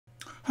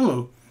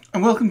Hello,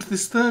 and welcome to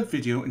this third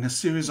video in a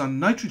series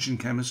on nitrogen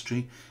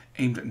chemistry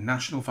aimed at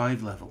National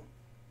 5 level.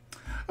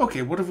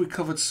 Okay, what have we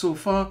covered so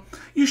far?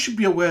 You should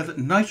be aware that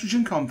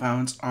nitrogen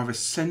compounds are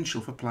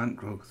essential for plant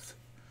growth,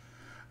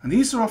 and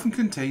these are often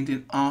contained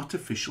in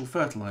artificial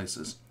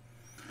fertilizers.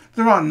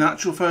 There are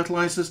natural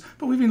fertilizers,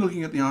 but we've been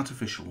looking at the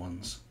artificial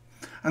ones.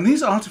 And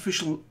these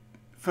artificial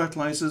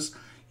fertilizers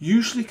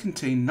usually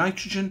contain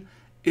nitrogen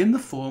in the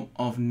form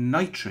of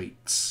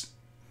nitrates.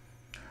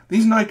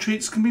 These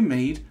nitrates can be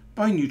made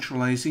by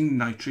neutralizing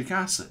nitric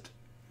acid.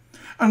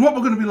 And what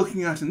we're going to be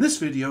looking at in this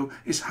video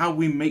is how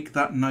we make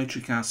that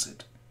nitric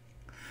acid.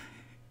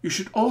 You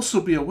should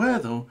also be aware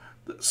though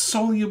that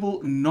soluble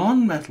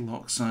non-metal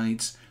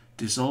oxides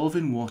dissolve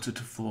in water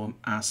to form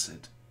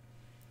acid.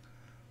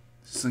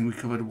 This is something we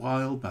covered a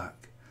while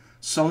back.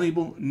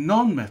 Soluble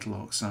non-metal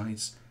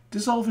oxides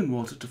dissolve in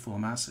water to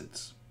form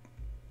acids.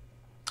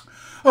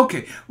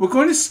 Okay, we're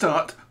going to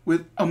start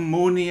with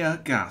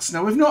ammonia gas.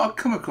 Now, we've not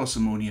come across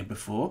ammonia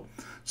before,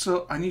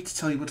 so I need to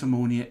tell you what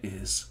ammonia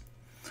is.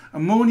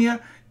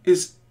 Ammonia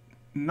is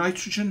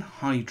nitrogen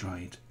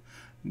hydride,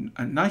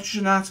 a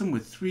nitrogen atom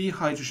with 3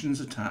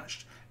 hydrogens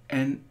attached,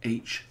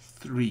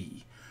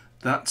 NH3.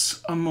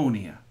 That's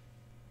ammonia.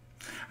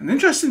 An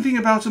interesting thing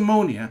about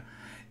ammonia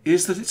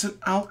is that it's an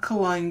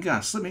alkaline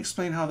gas. Let me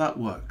explain how that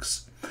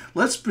works.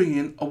 Let's bring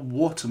in a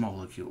water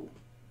molecule.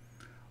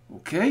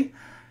 Okay?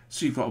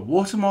 So you've got a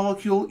water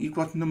molecule, you've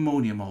got an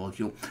ammonia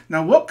molecule.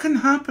 Now what can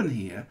happen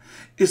here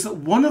is that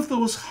one of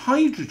those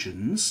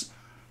hydrogens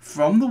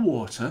from the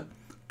water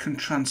can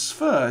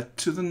transfer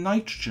to the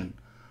nitrogen,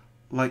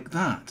 like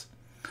that.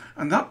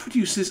 And that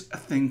produces a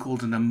thing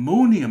called an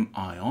ammonium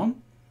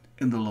ion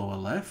in the lower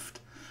left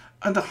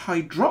and a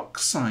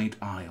hydroxide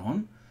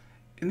ion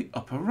in the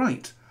upper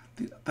right,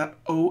 that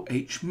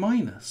OH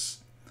minus.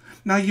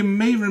 Now you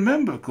may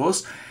remember, of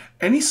course,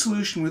 any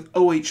solution with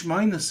OH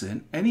minus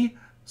in, any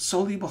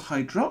soluble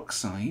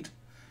hydroxide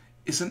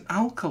is an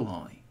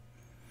alkali.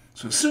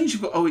 So as soon as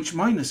you've got OH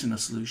minus in a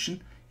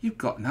solution, you've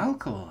got an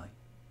alkali.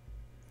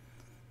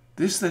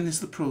 This then is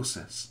the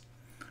process.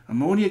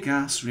 Ammonia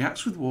gas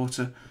reacts with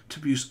water to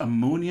produce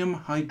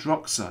ammonium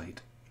hydroxide.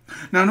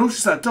 Now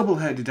notice that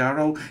double-headed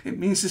arrow, it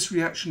means this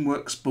reaction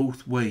works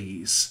both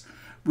ways.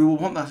 We will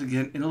want that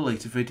again in a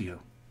later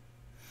video.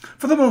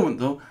 For the moment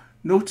though,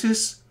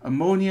 notice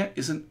ammonia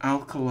is an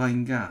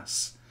alkaline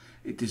gas.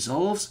 It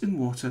dissolves in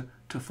water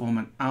to form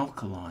an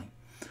alkali.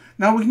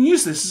 Now we can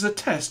use this as a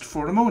test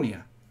for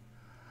ammonia.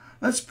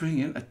 Let's bring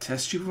in a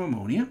test tube of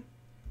ammonia,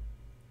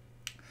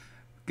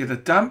 get a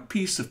damp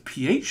piece of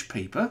pH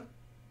paper,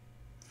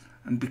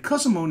 and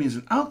because ammonia is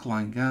an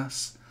alkaline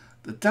gas,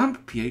 the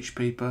damp pH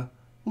paper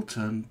will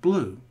turn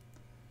blue.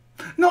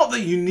 Not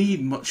that you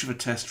need much of a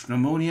test for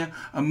ammonia.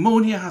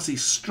 Ammonia has a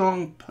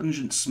strong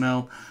pungent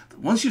smell that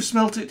once you've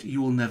smelt it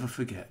you will never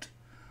forget.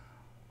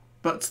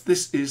 But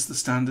this is the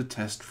standard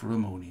test for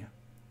ammonia.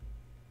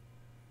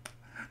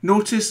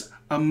 Notice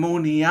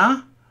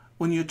ammonia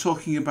when you're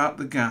talking about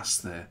the gas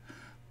there,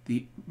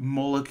 the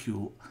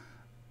molecule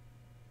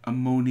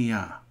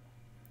ammonia.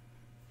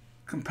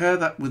 Compare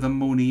that with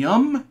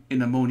ammonium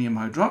in ammonium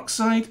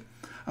hydroxide.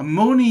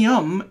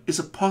 Ammonium is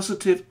a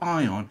positive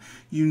ion.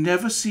 You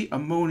never see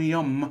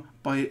ammonium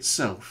by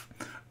itself.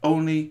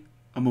 Only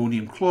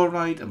ammonium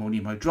chloride,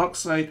 ammonium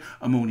hydroxide,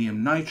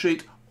 ammonium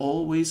nitrate,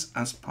 always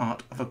as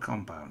part of a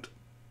compound.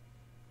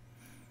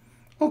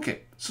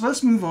 Okay, so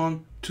let's move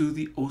on to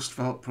the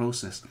Ostwald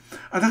process.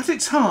 And at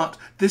its heart,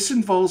 this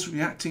involves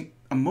reacting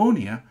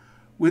ammonia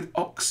with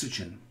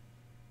oxygen.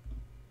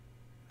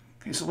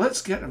 Okay, so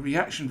let's get a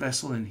reaction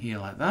vessel in here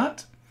like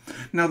that.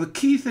 Now the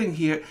key thing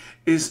here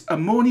is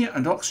ammonia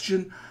and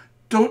oxygen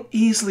don't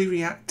easily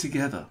react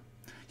together.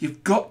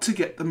 You've got to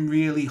get them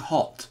really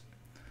hot.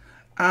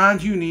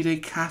 And you need a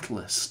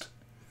catalyst.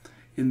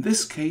 In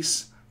this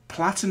case,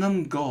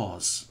 platinum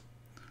gauze.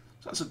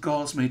 So that's a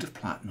gauze made of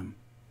platinum.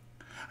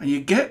 And you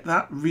get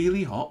that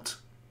really hot.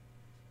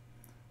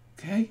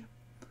 Okay?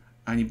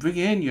 And you bring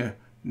in your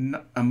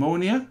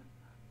ammonia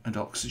and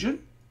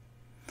oxygen.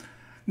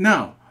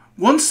 Now,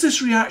 once this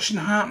reaction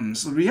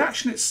happens, the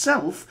reaction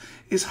itself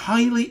is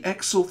highly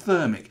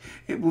exothermic.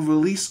 It will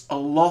release a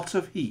lot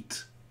of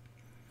heat.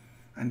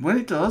 And when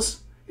it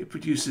does, it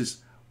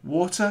produces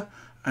water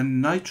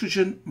and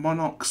nitrogen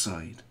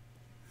monoxide.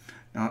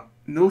 Now,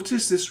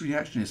 notice this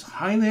reaction is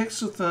highly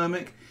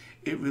exothermic.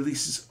 It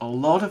releases a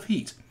lot of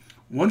heat.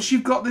 Once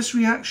you've got this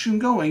reaction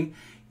going,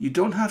 you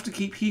don't have to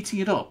keep heating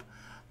it up.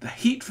 The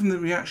heat from the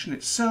reaction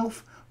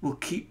itself will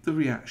keep the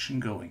reaction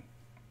going.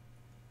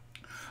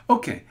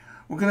 Okay,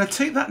 we're going to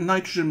take that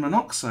nitrogen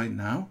monoxide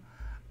now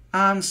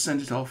and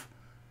send it off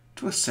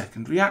to a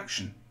second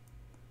reaction.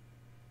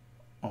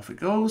 Off it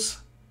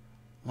goes,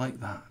 like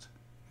that.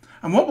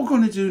 And what we're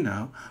going to do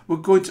now, we're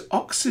going to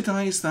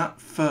oxidize that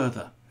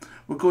further.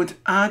 We're going to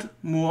add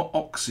more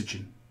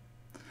oxygen.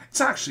 It's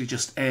actually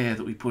just air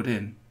that we put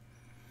in.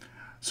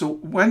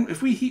 So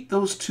if we heat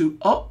those two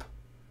up,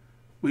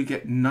 we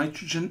get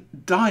nitrogen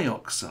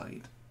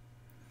dioxide.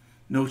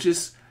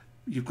 Notice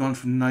you've gone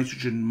from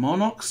nitrogen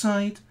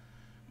monoxide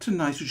to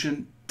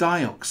nitrogen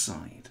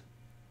dioxide.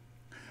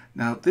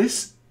 Now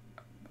this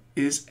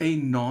is a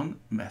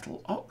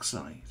non-metal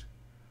oxide.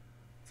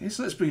 Okay,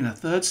 so let's bring in a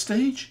third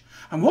stage.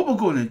 And what we're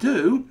going to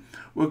do,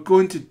 we're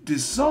going to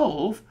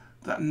dissolve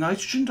that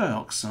nitrogen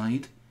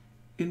dioxide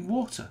in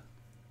water.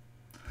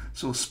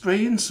 So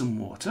spray in some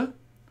water.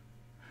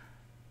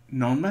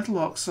 Non-metal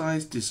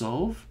oxides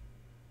dissolve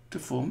to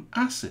form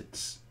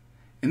acids.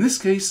 In this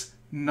case,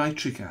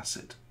 nitric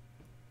acid.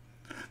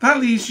 That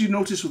leaves you,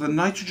 notice, with a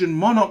nitrogen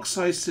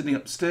monoxide sitting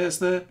upstairs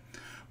there.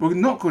 We're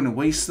not going to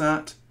waste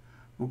that.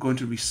 We're going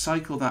to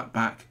recycle that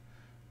back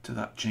to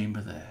that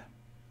chamber there.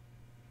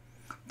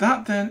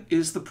 That then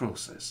is the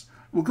process.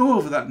 We'll go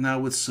over that now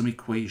with some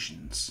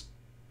equations.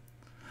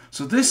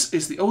 So this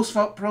is the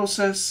Ostwald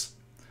process.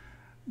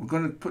 We're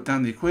going to put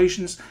down the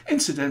equations.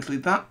 Incidentally,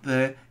 that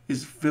there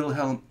is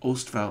Wilhelm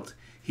Ostwald.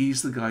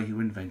 He's the guy who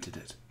invented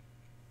it.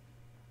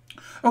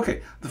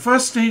 Okay, the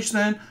first stage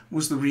then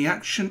was the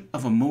reaction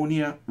of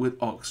ammonia with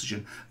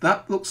oxygen.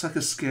 That looks like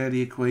a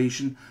scary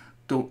equation.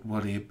 Don't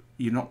worry,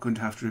 you're not going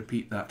to have to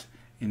repeat that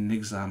in an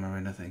exam or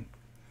anything.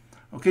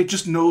 Okay,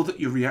 just know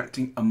that you're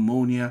reacting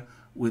ammonia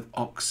with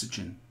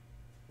oxygen.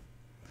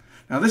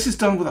 Now this is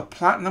done with a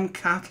platinum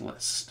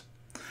catalyst,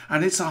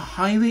 and it's a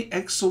highly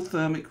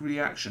exothermic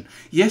reaction.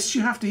 Yes,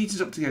 you have to heat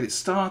it up to get it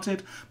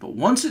started, but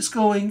once it's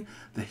going,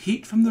 the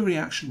heat from the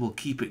reaction will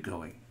keep it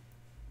going.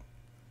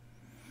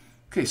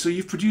 Okay, so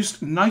you've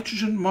produced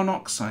nitrogen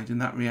monoxide in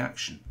that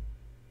reaction.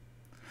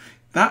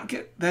 That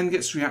then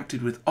gets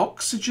reacted with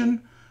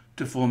oxygen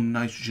to form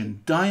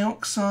nitrogen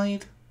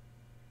dioxide.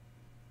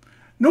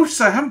 Notice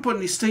I haven't put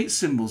any state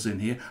symbols in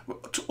here.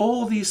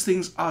 All these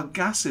things are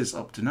gases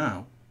up to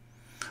now.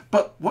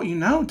 But what you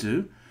now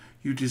do,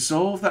 you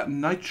dissolve that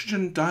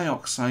nitrogen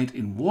dioxide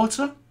in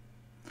water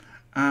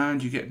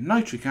and you get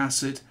nitric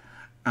acid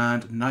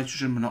and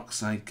nitrogen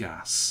monoxide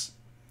gas.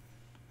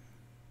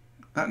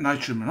 That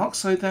nitrogen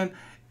monoxide then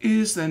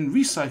is then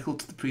recycled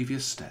to the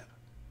previous step.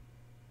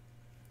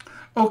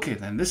 Okay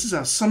then, this is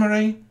our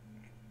summary.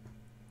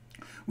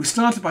 We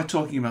started by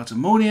talking about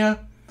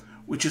ammonia,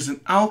 which is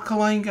an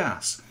alkaline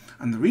gas.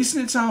 And the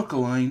reason it's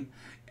alkaline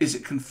is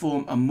it can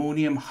form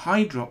ammonium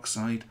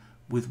hydroxide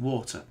with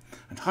water.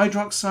 And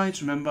hydroxides,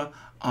 remember,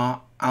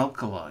 are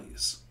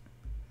alkalis.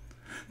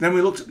 Then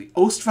we looked at the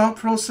Ostwald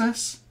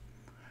process,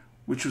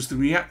 which was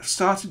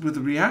started with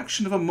the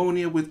reaction of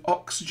ammonia with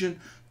oxygen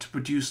to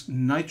produce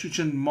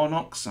nitrogen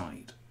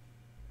monoxide.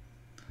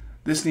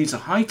 This needs a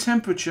high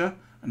temperature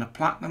and a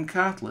platinum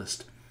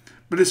catalyst,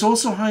 but it's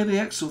also highly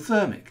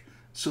exothermic,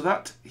 so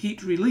that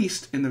heat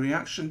released in the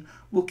reaction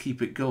will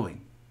keep it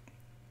going.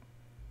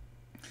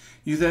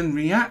 You then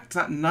react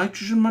that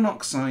nitrogen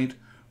monoxide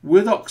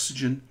with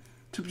oxygen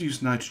to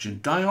produce nitrogen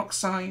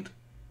dioxide.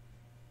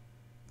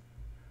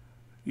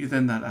 You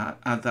then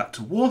add that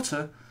to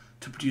water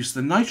to produce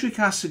the nitric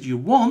acid you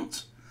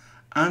want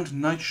and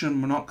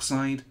nitrogen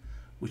monoxide,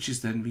 which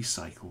is then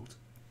recycled.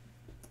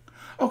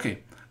 Okay,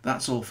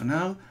 that's all for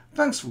now.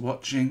 Thanks for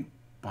watching.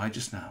 Bye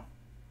just now.